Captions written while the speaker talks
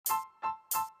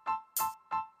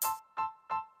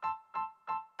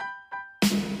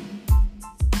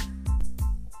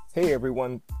Hey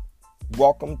everyone,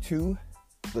 welcome to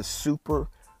the Super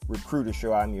Recruiter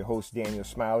Show. I'm your host, Daniel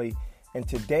Smiley, and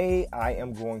today I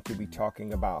am going to be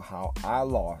talking about how I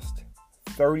lost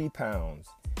 30 pounds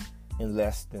in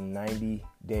less than 90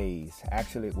 days.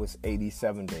 Actually, it was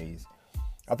 87 days.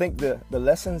 I think the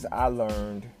lessons I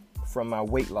learned from my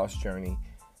weight loss journey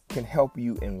can help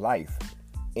you in life,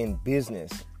 in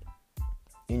business,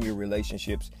 in your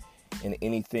relationships, in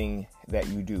anything that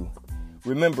you do.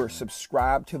 Remember,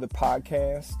 subscribe to the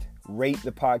podcast, rate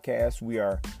the podcast. We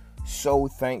are so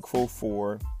thankful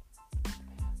for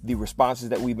the responses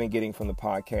that we've been getting from the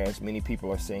podcast. Many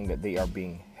people are saying that they are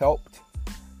being helped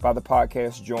by the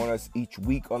podcast. Join us each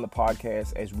week on the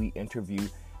podcast as we interview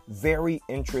very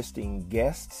interesting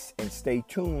guests, and stay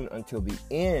tuned until the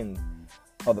end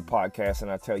of the podcast and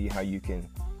I'll tell you how you can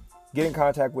get in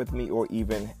contact with me or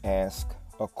even ask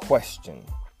a question.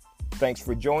 Thanks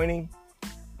for joining.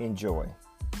 Enjoy.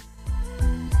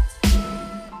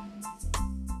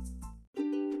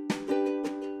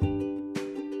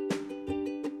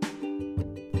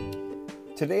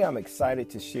 Today I'm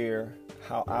excited to share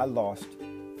how I lost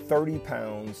 30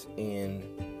 pounds in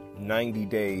 90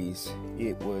 days.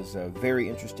 It was a very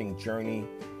interesting journey,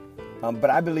 but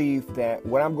I believe that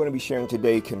what I'm going to be sharing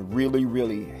today can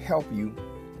really help you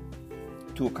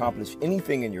to accomplish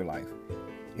anything in your life.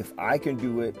 If I can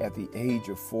do it at the age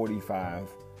of 45,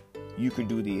 you can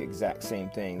do the exact same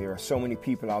thing. There are so many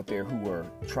people out there who are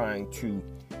trying to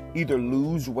either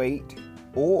lose weight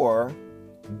or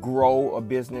grow a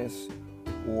business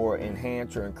or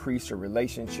enhance or increase a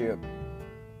relationship,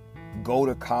 go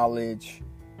to college,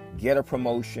 get a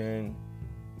promotion,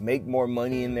 make more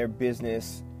money in their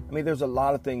business. I mean, there's a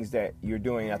lot of things that you're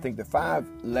doing. I think the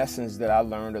 5 lessons that I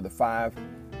learned, or the 5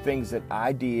 things that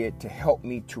I did to help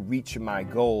me to reach my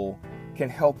goal, can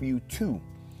help you too.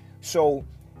 So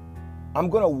I'm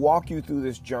going to walk you through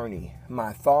this journey,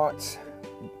 my thoughts,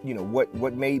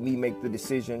 what made me make the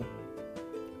decision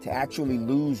to actually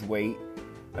lose weight.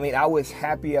 I mean, I was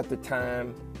happy at the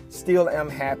time, still am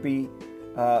happy,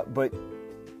 but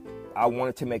I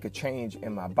wanted to make a change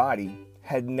in my body.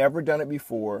 Had never done it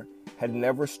before, had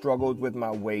never struggled with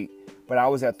my weight, but I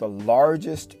was at the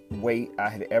largest weight I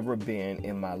had ever been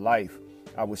in my life.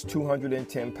 I was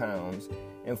 210 pounds.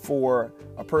 And for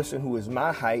a person who is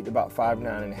my height, about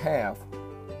 5'9.5",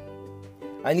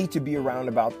 I need to be around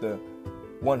about the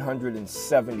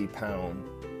 170 pound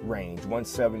range.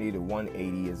 170 to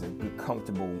 180 is a good,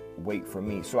 comfortable weight for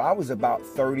me. So I was about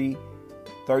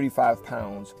 35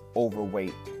 pounds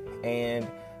overweight. And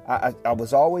I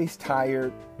was always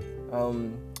tired,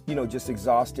 just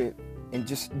exhausted, and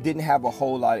just didn't have a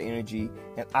whole lot of energy.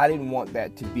 And I didn't want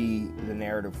that to be the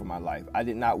narrative for my life. I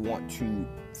did not want to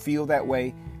feel that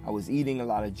way. I was eating a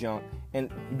lot of junk. And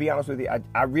to be honest with you,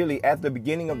 I really, at the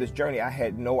beginning of this journey, I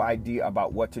had no idea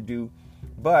about what to do.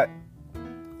 But,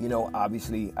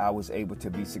 obviously I was able to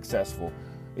be successful.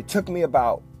 It took me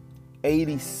about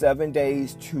 87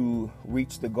 days to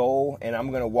reach the goal. And I'm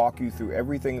going to walk you through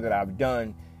everything that I've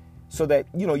done so that,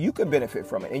 you can benefit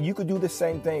from it. And you could do the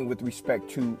same thing with respect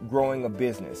to growing a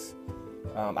business.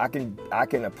 I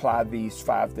can apply these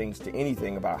 5 things to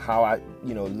anything about how I,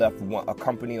 left a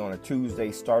company on a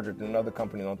Tuesday, started another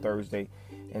company on Thursday,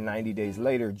 and 90 days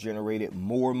later generated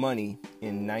more money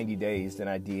in 90 days than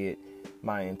I did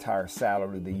my entire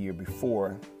salary the year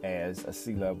before as a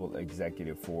C-level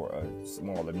executive for a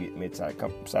smaller mid-sized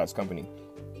company.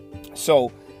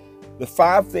 So the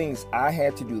 5 things I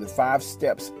had to do, the 5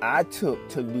 steps I took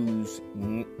to lose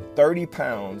 30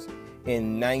 pounds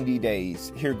in 90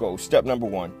 days. Here goes. Step number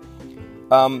 1.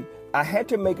 I had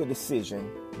to make a decision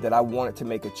that I wanted to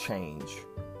make a change.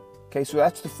 Okay, so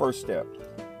that's the first step.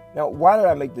 Now, why did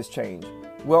I make this change?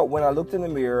 Well, when I looked in the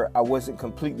mirror, I wasn't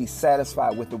completely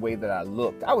satisfied with the way that I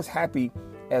looked. I was happy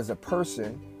as a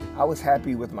person. I was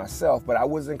happy with myself, but I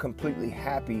wasn't completely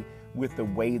happy with the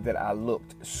way that I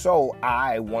looked. So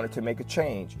I wanted to make a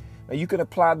change. Now, you can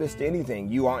apply this to anything.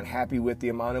 You aren't happy with the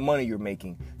amount of money you're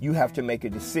making. You have to make a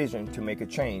decision to make a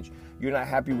change. You're not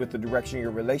happy with the direction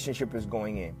your relationship is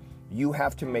going in. You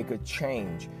have to make a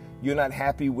change. You're not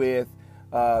happy with,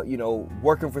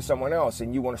 working for someone else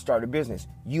and you want to start a business.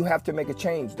 You have to make a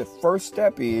change. The first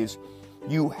step is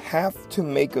you have to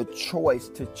make a choice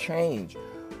to change.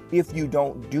 If you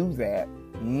don't do that,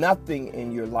 nothing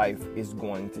in your life is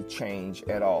going to change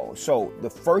at all. So the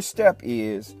first step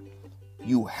is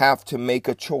you have to make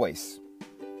a choice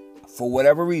for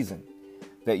whatever reason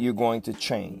that you're going to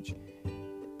change.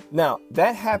 Now,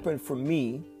 that happened for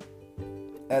me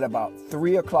at about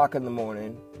 3 o'clock in the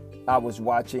morning. I was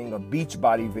watching a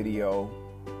Beachbody video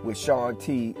with Shaun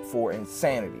T for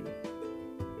Insanity.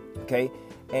 Okay.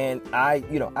 And I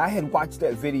had watched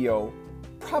that video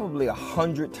probably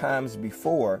 100 times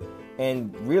before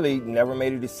and really never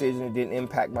made a decision. It didn't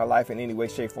impact my life in any way,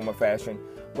 shape, form, or fashion.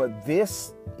 But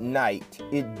this night,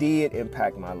 it did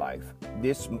impact my life.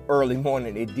 This early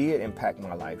morning, it did impact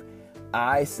my life.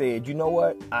 I said, you know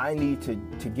what? I need to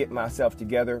get myself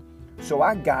together. So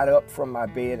I got up from my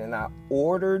bed and I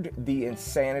ordered the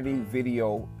Insanity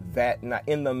video that night.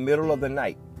 In the middle of the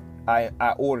night, I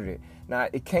ordered it. Now,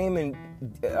 it came in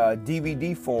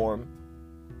DVD form,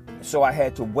 so I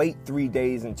had to wait 3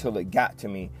 days until it got to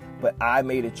me. But I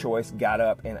made a choice, got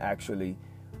up, and actually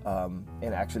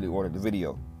ordered the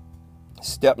video.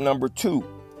 Step number 2.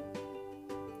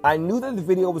 I knew that the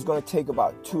video was going to take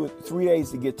about 2 or 3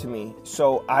 days to get to me,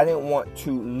 so I didn't want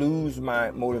to lose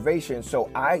my motivation. So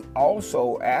I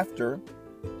also, at 3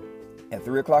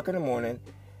 o'clock in the morning,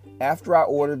 after I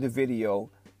ordered the video,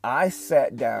 I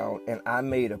sat down and I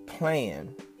made a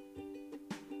plan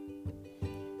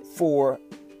for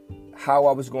how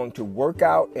I was going to work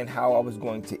out and how I was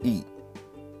going to eat.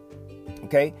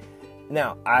 Okay?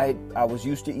 Now, I was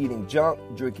used to eating junk,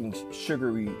 drinking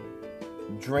sugary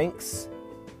drinks,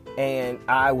 and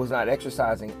I was not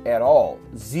exercising at all.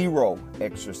 Zero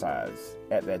exercise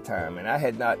at that time. And I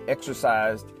had not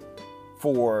exercised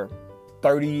for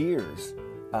 30 years.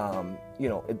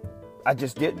 I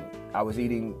just didn't. I was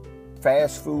eating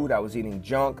fast food. I was eating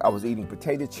junk. I was eating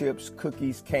potato chips,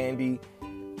 cookies, candy,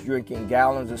 drinking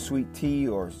gallons of sweet tea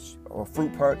or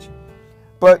fruit punch.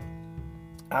 But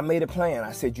I made a plan.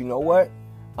 I said, you know what?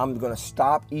 I'm going to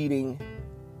stop eating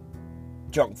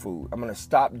junk food. I'm going to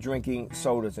stop drinking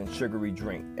sodas and sugary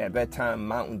drink. At that time,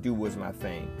 Mountain Dew was my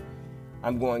thing.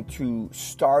 I'm going to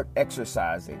start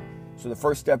exercising. So the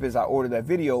first step is I ordered that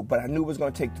video, but I knew it was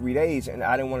going to take 3 days and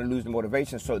I didn't want to lose the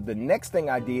motivation. So the next thing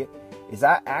I did is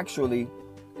I actually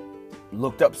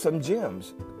looked up some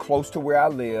gyms close to where I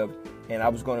lived, and I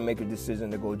was going to make a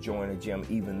decision to go join a gym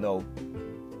even though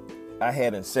I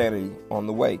had Insanity on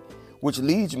the way, which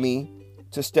leads me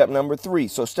to step number 3.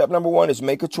 So step number 1 is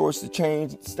make a choice to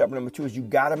change. Step number 2 is you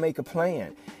got to make a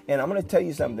plan. And I'm going to tell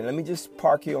you something. Let me just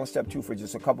park here on step 2 for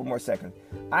just a couple more seconds.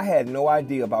 I had no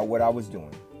idea about what I was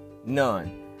doing.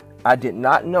 None. I did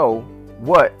not know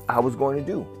what I was going to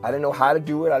do. I didn't know how to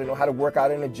do it. I didn't know how to work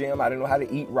out in a gym. I didn't know how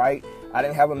to eat right. I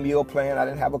didn't have a meal plan. I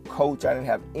didn't have a coach. I didn't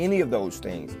have any of those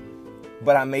things.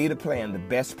 But I made a plan, the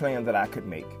best plan that I could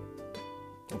make.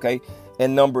 Okay?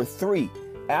 And number 3,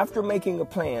 after making a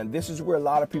plan, this is where a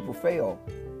lot of people fail.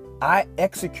 I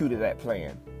executed that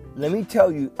plan. Let me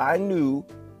tell you, I knew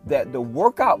that the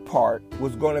workout part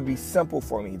was going to be simple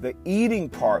for me. The eating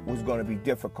part was going to be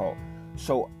difficult.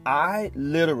 So I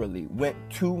literally went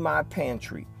to my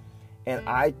pantry and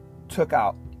I took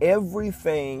out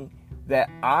everything that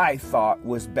I thought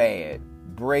was bad.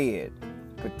 Bread,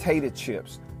 potato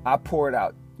chips. I poured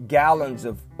out gallons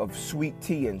of sweet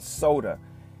tea and soda.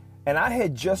 And I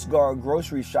had just gone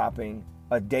grocery shopping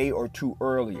a day or 2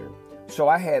 earlier. So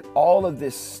I had all of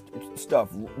this stuff,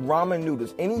 ramen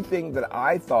noodles, anything that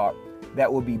I thought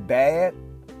that would be bad,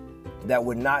 that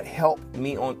would not help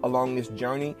me along this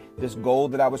journey, this goal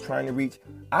that I was trying to reach.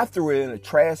 I threw it in a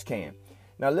trash can.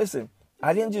 Now listen,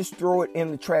 I didn't just throw it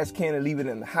in the trash can and leave it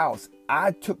in the house.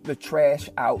 I took the trash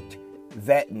out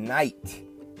that night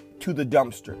to the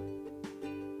dumpster.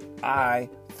 I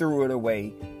threw it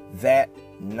away that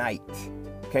night.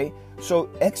 Okay?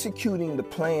 So executing the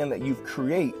plan that you've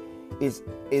created is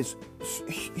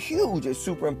huge. It's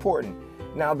super important.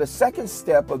 Now, the second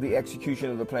step of the execution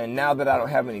of the plan, now that I don't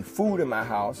have any food in my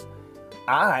house,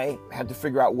 I had to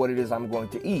figure out what it is I'm going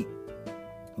to eat.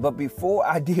 But before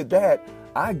I did that,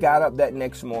 I got up that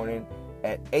next morning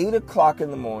at 8 o'clock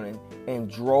in the morning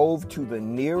and drove to the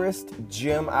nearest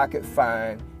gym I could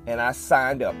find, and I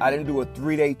signed up. I didn't do a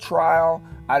 3-day trial.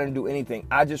 I didn't do anything.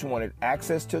 I just wanted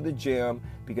access to the gym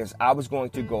because I was going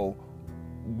to go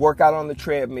work out on the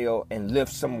treadmill and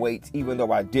lift some weights, even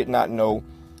though I did not know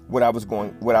what I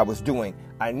was doing.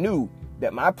 I knew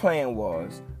that my plan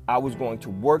was I was going to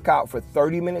work out for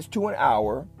 30 minutes to an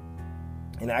hour.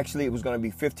 And actually it was going to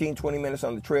be 15, 20 minutes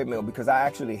on the treadmill because I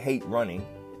actually hate running.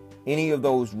 Any of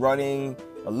those running,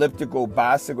 elliptical,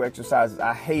 bicycle exercises,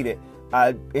 I hate it.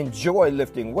 I enjoy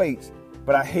lifting weights,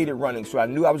 but I hated running. So I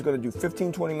knew I was going to do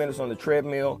 15, 20 minutes on the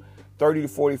treadmill, 30 to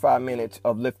 45 minutes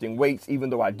of lifting weights, even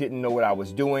though I didn't know what I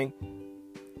was doing.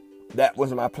 That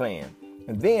was my plan.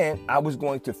 And then I was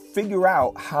going to figure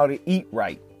out how to eat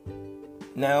right.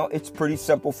 Now, it's pretty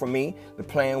simple for me. The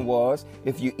plan was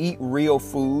if you eat real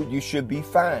food, you should be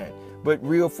fine. But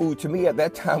real food to me at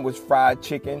that time was fried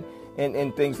chicken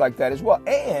and things like that as well.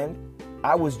 And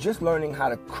I was just learning how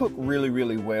to cook really,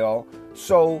 really well.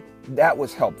 So that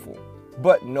was helpful.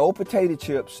 but no potato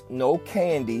chips, no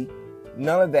candy,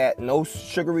 none of that, no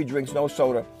sugary drinks, no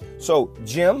soda. So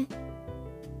gym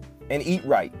and eat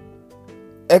right.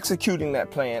 Executing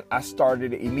that plan, I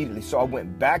started it immediately. So I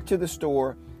went back to the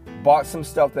store, bought some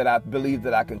stuff that I believe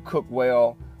that I can cook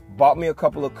well, bought me a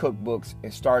couple of cookbooks,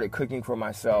 and started cooking for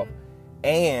myself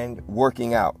and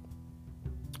working out.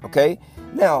 Okay?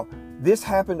 Now, this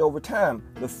happened over time.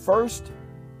 The first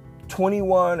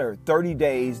 21 or 30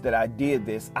 days that I did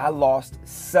this, I lost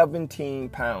 17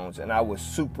 pounds and I was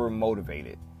super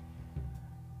motivated.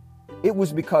 It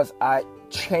was because I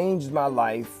changed my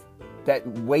life. That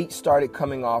weight started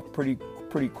coming off pretty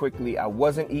quickly. I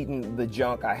wasn't eating the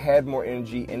junk. I had more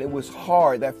energy, and it was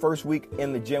hard. That first week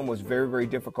in the gym was very, very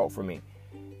difficult for me.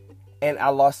 And I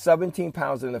lost 17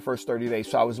 pounds in the first 30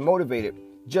 days. So I was motivated.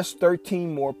 Just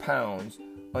 13 more pounds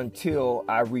until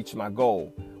I reached my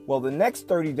goal. Well, the next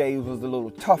 30 days was a little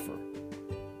tougher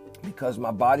because my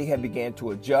body had began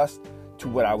to adjust to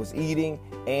what I was eating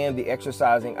and the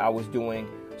exercising I was doing.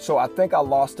 So I think I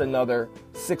lost another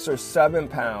 6 or 7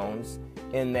 pounds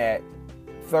in that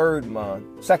second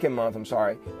month,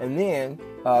 and then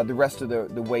the rest of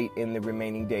the weight in the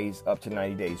remaining days up to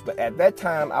 90 days. But at that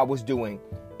time, I was doing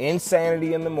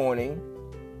Insanity in the morning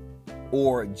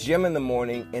or gym in the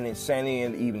morning and Insanity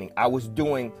in the evening. I was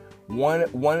doing one day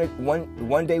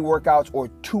workouts or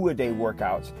 2-a-day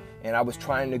workouts, and I was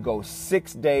trying to go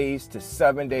 6 days to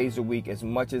 7 days a week as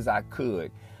much as I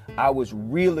could. I was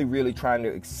really, really trying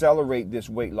to accelerate this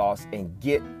weight loss and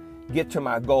get to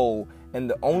my goal. And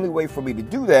the only way for me to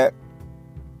do that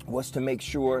was to make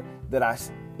sure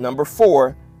that number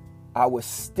 4, I was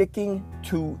sticking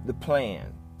to the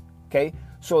plan. Okay?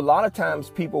 So a lot of times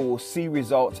people will see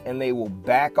results and they will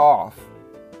back off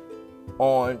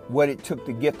on what it took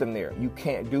to get them there. You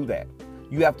can't do that.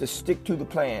 You have to stick to the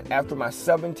plan. After my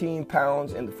 17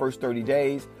 pounds in the first 30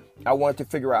 days, I wanted to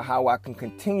figure out how I can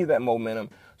continue that momentum.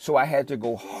 So I had to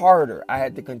go harder. I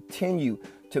had to continue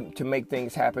to make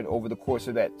things happen over the course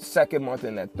of that second month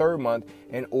and that third month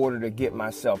in order to get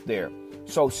myself there.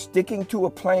 So sticking to a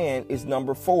plan is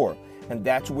number 4. And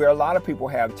that's where a lot of people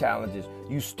have challenges.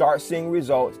 You start seeing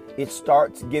results. It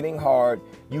starts getting hard.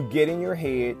 You get in your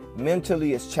head.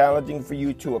 Mentally, it's challenging for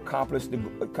you to accomplish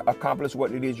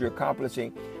what it is you're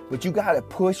accomplishing. But you got to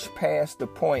push past the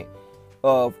point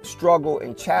of struggle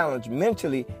and challenge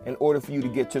mentally in order for you to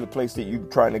get to the place that you're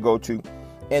trying to go to.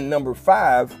 And number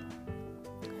 5,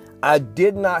 I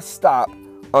did not stop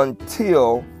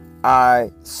until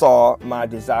I saw my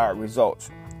desired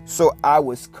results. So I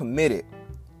was committed.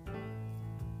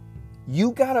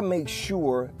 You got to make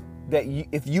sure that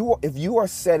if you are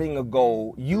setting a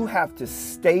goal, you have to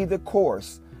stay the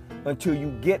course until you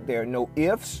get there. No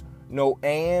ifs, no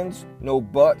ands, no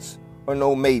buts, or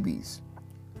no maybes.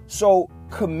 So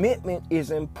commitment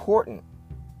is important.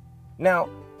 Now,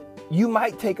 you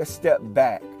might take a step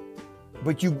back,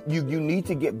 but you need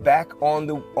to get back on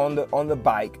the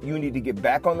bike. You need to get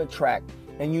back on the track,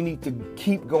 and you need to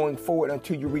keep going forward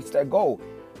until you reach that goal.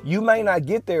 You may not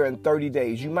get there in 30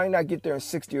 days. You might not get there in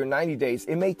 60 or 90 days.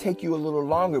 It may take you a little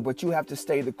longer, but you have to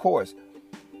stay the course.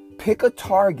 Pick a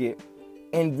target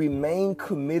and remain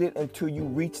committed until you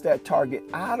reach that target.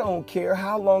 I don't care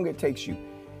how long it takes you.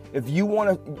 If you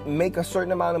want to make a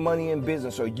certain amount of money in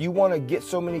business, or you want to get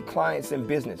so many clients in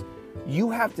business, you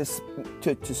have to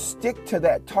stick to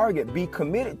that target, be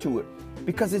committed to it,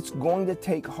 because it's going to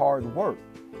take hard work.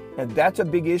 And that's a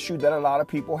big issue that a lot of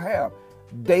people have.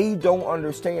 They don't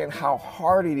understand how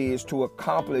hard it is to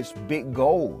accomplish big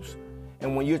goals.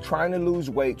 And when you're trying to lose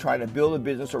weight, trying to build a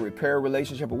business or repair a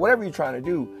relationship or whatever you're trying to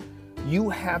do, you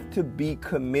have to be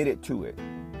committed to it.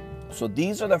 So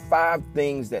these are the 5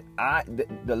 things that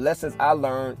the lessons I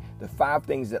learned, the 5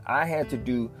 things that I had to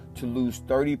do to lose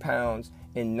 30 pounds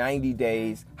in 90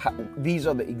 days. These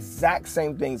are the exact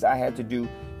same things I had to do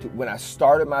when I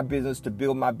started my business, to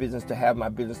build my business, to have my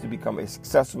business to become as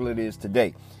successful as it is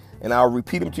today. And I'll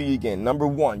repeat them to you again. Number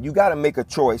 1, you got to make a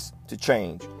choice to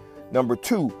change. Number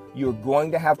 2, you're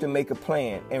going to have to make a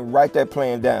plan and write that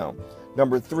plan down.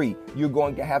 Number 3, you're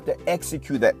going to have to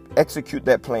execute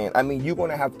that plan. I mean, you're going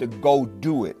to have to go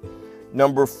do it.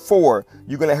 Number 4,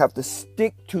 you're going to have to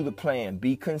stick to the plan,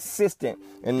 be consistent.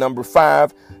 And number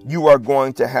 5, you are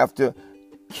going to have to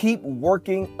keep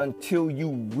working until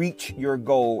you reach your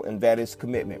goal, and that is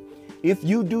commitment. If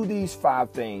you do these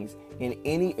 5 things in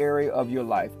any area of your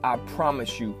life, I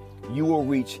promise you, you will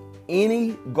reach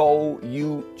any goal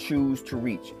you choose to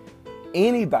reach.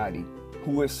 Anybody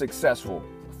who is successful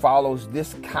follows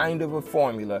this kind of a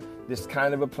formula, this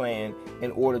kind of a plan in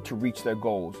order to reach their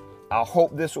goals. I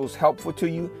hope this was helpful to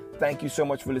you. Thank you so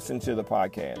much for listening to the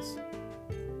podcast.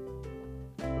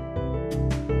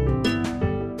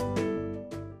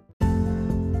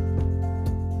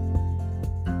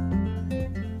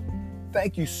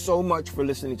 thank you so much for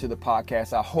listening to the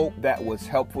podcast. I hope that was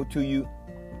helpful to you.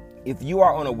 If you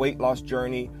are on a weight loss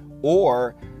journey,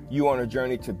 or you are on a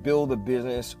journey to build a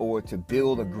business or to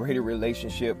build a greater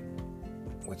relationship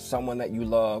with someone that you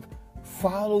love,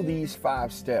 follow these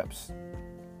 5 steps.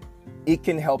 It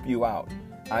can help you out.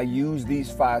 I use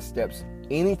these 5 steps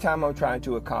anytime I'm trying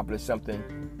to accomplish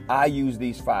something. I use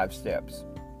these 5 steps.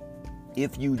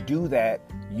 If you do that,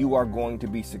 you are going to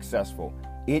be successful.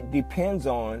 It depends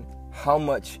on how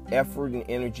much effort and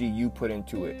energy you put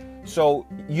into it. So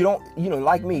you don't,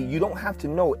 like me, you don't have to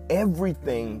know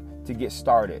everything to get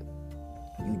started.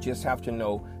 You just have to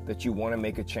know that you want to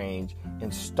make a change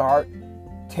and start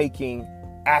taking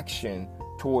action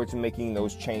towards making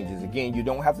those changes. Again, you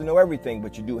don't have to know everything,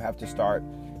 but you do have to start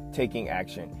taking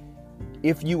action.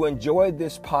 If you enjoyed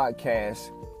this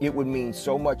podcast, it would mean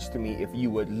so much to me if you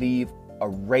would leave a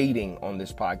rating on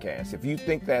this podcast. If you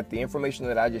think that the information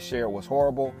that I just shared was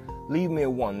horrible, leave me a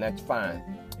 1. That's fine.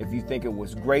 If you think it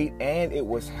was great and it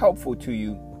was helpful to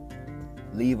you,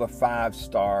 leave a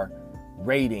 5-star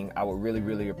rating. I would really,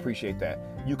 really appreciate that.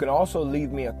 You can also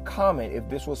leave me a comment if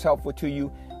this was helpful to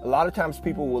you. A lot of times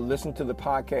people will listen to the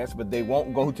podcast, but they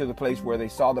won't go to the place where they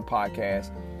saw the podcast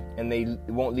and they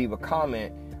won't leave a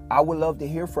comment. I would love to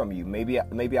hear from you.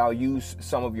 Maybe I'll use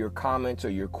some of your comments or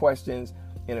your questions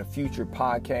in a future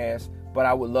podcast, but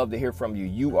I would love to hear from you.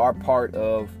 You are part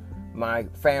of my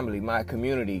family, my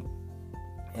community,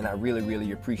 and I really,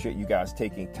 really appreciate you guys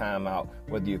taking time out,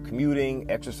 whether you're commuting,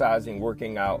 exercising,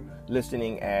 working out,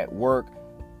 listening at work,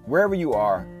 wherever you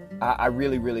are. I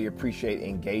really, really appreciate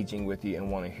engaging with you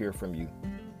and want to hear from you.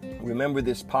 Remember,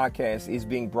 this podcast is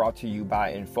being brought to you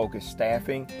by Infocus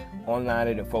Staffing, online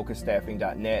at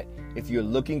infocusstaffing.net. If you're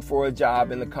looking for a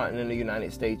job in the continental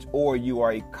United States, or you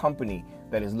are a company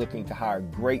that is looking to hire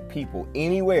great people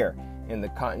anywhere in the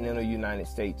continental United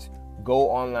States,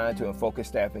 go online to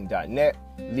infocusstaffing.net,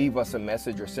 leave us a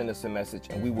message or send us a message,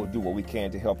 and we will do what we can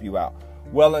to help you out.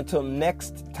 Well, until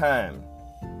next time,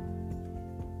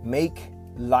 make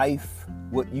life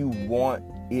what you want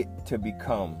it to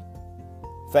become.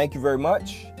 Thank you very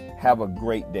much. Have a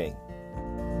great day.